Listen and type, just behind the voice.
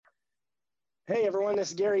Hey everyone, this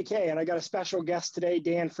is Gary Kay, and I got a special guest today,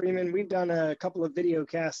 Dan Freeman. We've done a couple of video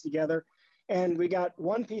casts together, and we got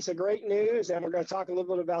one piece of great news, and we're going to talk a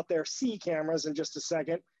little bit about their C cameras in just a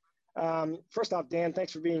second. First off, Dan,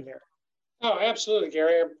 thanks for being here. Oh, absolutely,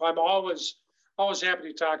 Gary. I'm always happy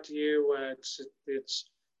to talk to you.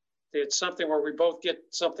 It's something where we both get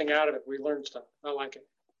something out of it. We learn stuff. I like it.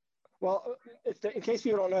 Well, in case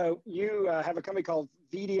people don't know, you have a company called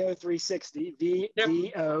VDO360,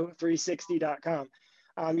 VDO360.com.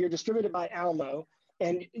 You're distributed by Almo,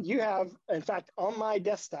 and you have, in fact, on my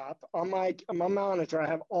desktop, on my monitor, I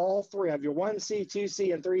have all three of your 1C,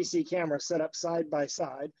 2C, and 3C cameras set up side by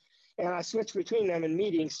side. And I switch between them in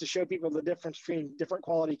meetings to show people the difference between different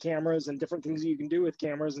quality cameras and different things you can do with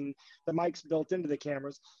cameras and the mics built into the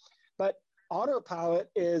cameras. But AutoPilot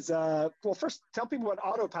is, well, first tell people what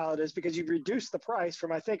AutoPilot is, because you've reduced the price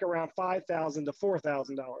from, I think, around $5,000 to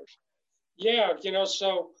 $4,000. Yeah,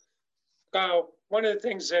 so one of the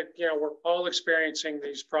things that, we're all experiencing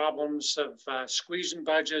these problems of squeezing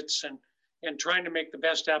budgets and trying to make the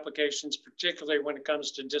best applications, particularly when it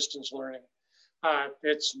comes to distance learning.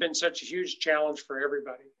 It's been such a huge challenge for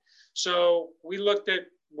everybody. So we looked at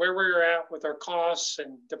where we were at with our costs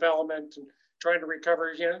and development and trying to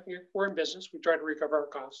recover. We're in business. We try to recover our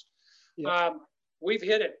costs. Yep. We've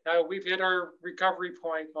hit it. We've hit our recovery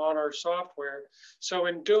point on our software. So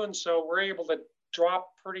in doing so, we're able to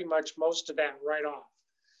drop pretty much most of that right off.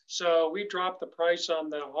 So we dropped the price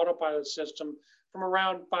on the AutoPilot system from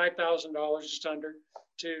around $5,000 just under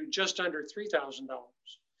 $3,000.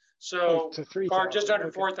 So, or just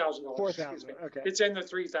under $4,000. $4,000. Okay. It's in the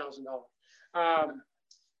 $3,000.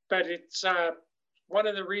 But it's one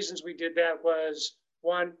of the reasons we did that was,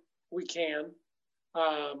 one, we can.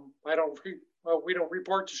 We don't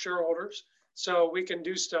report to shareholders, so we can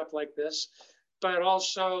do stuff like this. But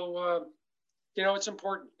also, it's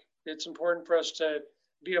important. It's important for us to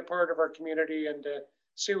be a part of our community and to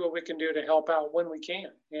see what we can do to help out when we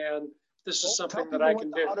can. And this is something that I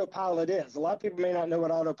can do. AutoPilot is. A lot of people may not know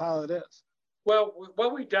what AutoPilot is. Well,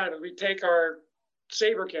 what we've done is we take our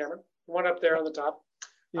Sabre camera, one up there on the top.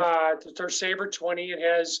 Yeah. It's our Sabre 20. It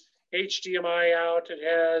has HDMI out. It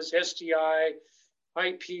has SDI,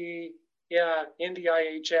 IP,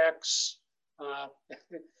 NDI-HX.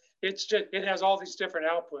 It has all these different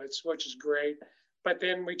outputs, which is great. But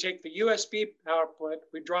then we take the USB output,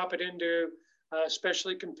 we drop it into a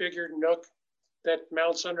specially configured Nook that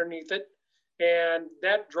mounts underneath it, and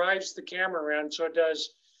that drives the camera around. So it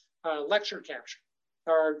does lecture capture,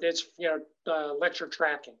 or it's lecture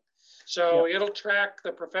tracking. So It'll track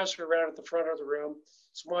the professor around at the front of the room.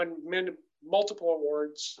 It's won multiple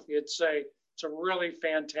awards. It's a really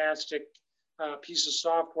fantastic piece of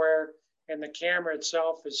software, and the camera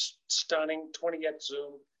itself is stunning. 20x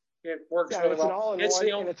zoom. It works really well.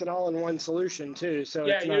 It's an all-in-one solution too. So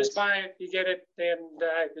yeah, you just buy it, you get it, and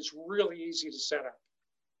it's really easy to set up.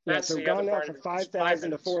 That's so going there from $5,000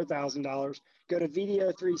 to $4,000. Go to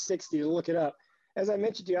VDO360 to look it up. As I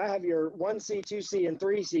mentioned to you, I have your 1C, 2C, and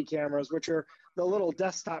 3C cameras, which are the little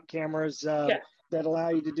desktop cameras that allow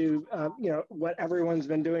you to do, what everyone's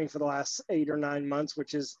been doing for the last 8 or 9 months,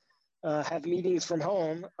 which is have meetings from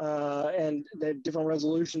home and the different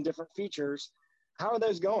resolution, different features. How are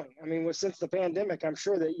those going? I mean, since the pandemic, I'm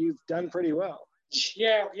sure that you've done pretty well.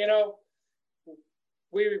 Yeah,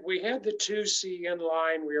 we had the 2C in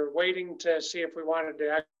line. We were waiting to see if we wanted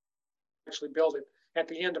to actually build it at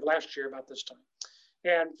the end of last year about this time.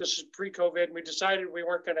 And this is pre-COVID. We decided we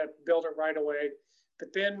weren't going to build it right away.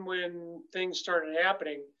 But then when things started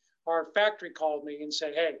happening, our factory called me and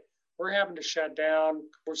said, hey, we're having to shut down.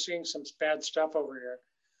 We're seeing some bad stuff over here.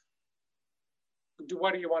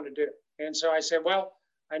 What do you want to do? And so I said, well,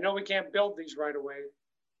 I know we can't build these right away.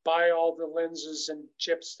 Buy all the lenses and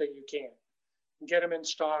chips that you can. Get them in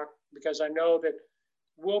stock, because I know that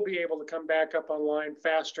we'll be able to come back up online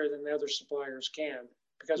faster than the other suppliers can,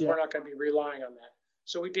 because we're not going to be relying on that.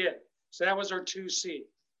 So we did. So that was our 2C.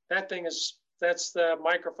 That's the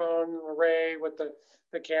microphone array with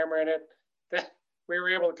the camera in it. That we were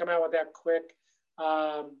able to come out with that quick.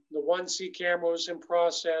 The 1C camera was in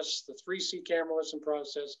process. The 3C camera was in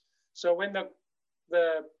process. So when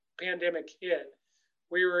the pandemic hit,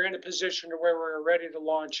 we were in a position to where we were ready to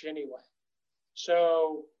launch anyway.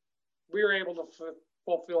 So we were able to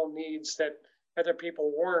fulfill needs that other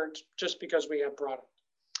people weren't, just because we had product.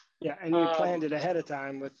 Yeah, and you planned it ahead of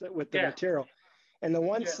time with the material. And the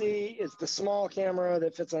 1C is the small camera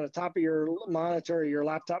that fits on the top of your monitor, or your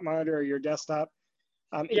laptop monitor, or your desktop.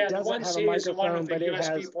 It doesn't have a microphone, but it has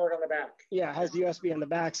USB port on the back. Yeah, it has USB on the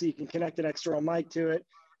back, so you can connect an external mic to it.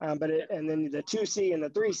 And then the 2C and the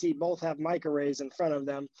 3C both have mic arrays in front of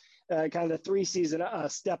them. Kind of the 3C is a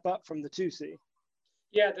step up from the 2C.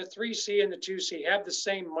 Yeah, the 3C and the 2C have the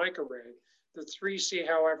same mic array. The 3C,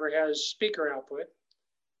 however, has speaker output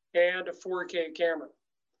and a 4K camera.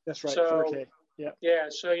 That's right, so, 4K. Yeah. Yeah,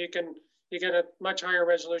 so you get a much higher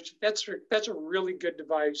resolution. That's a really good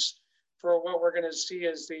device for what we're going to see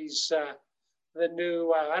as these the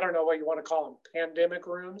new I don't know what you want to call them, pandemic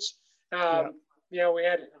rooms. You know, we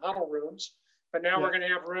had huddle rooms, but now we're going to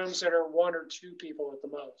have rooms that are 1 or 2 people at the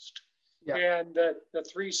most. Yeah. And the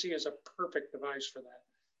 3C is a perfect device for that.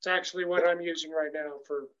 It's actually what I'm using right now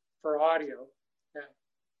for audio.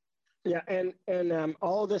 Yeah, and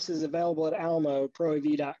all of this is available at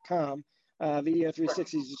almoproav.com.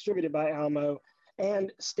 VDO360 is distributed by Almo.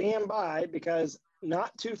 And stand by, because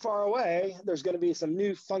not too far away, there's going to be some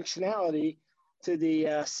new functionality to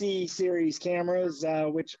the C series cameras,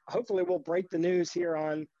 which hopefully will break the news here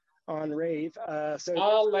on rAVe. So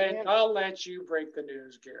I'll let you break the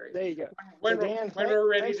news, Gary. There you go. When we're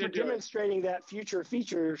ready to do demonstrating that future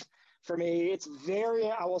features for me. It's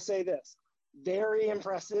I will say this, very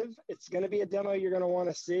impressive. It's going to be a demo you're going to want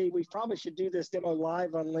to see. We probably should do this demo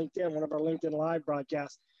live on LinkedIn, one of our LinkedIn live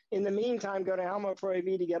broadcasts. In the meantime, go to Almo Pro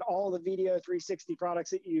AV to get all the VDO360 products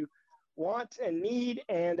that you want and need.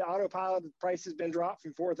 And AutoPilot, the price has been dropped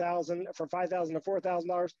from $5,000 to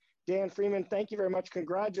 $4,000. Dan Freeman, thank you very much.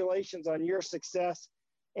 Congratulations on your success.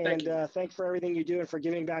 And thanks for everything you do and for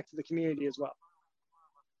giving back to the community as well.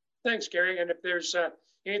 Thanks, Gary. And if there's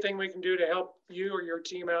anything we can do to help you or your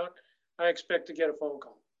team out, I expect to get a phone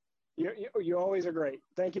call. You always are great.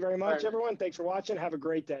 Thank you very much, everyone. Thanks for watching. Have a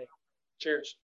great day. Cheers.